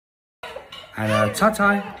And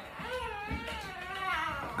Tati,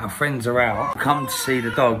 our friends are out. Come to see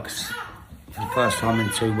the dogs for the first time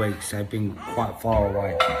in 2 weeks. They've been quite far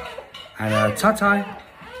away. And Tati,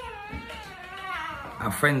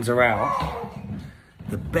 our friends are out.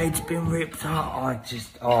 The bed's been ripped up.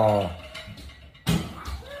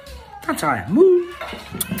 Tati, moo.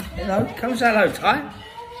 Hello, come say hello, Ty.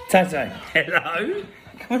 Tati, hello.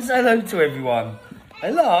 Come and say hello to everyone.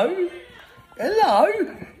 Hello. Hello.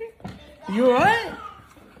 You alright?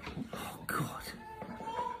 Oh, God.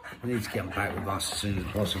 We need to get them back with us as soon as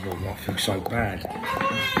possible. I feel so bad.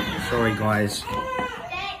 Sorry, guys.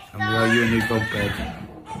 And we owe you a new dog bed.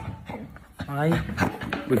 Hey?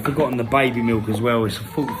 We've forgotten the baby milk as well. It's a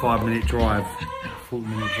 45-minute drive.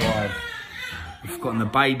 40-minute drive. We've forgotten the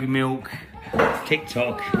baby milk.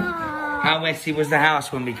 TikTok. How messy was the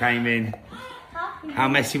house when we came in? How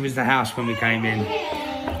messy was the house when we came in?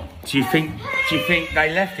 Do you think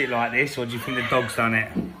they left it like this, or do you think the dog's done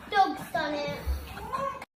it?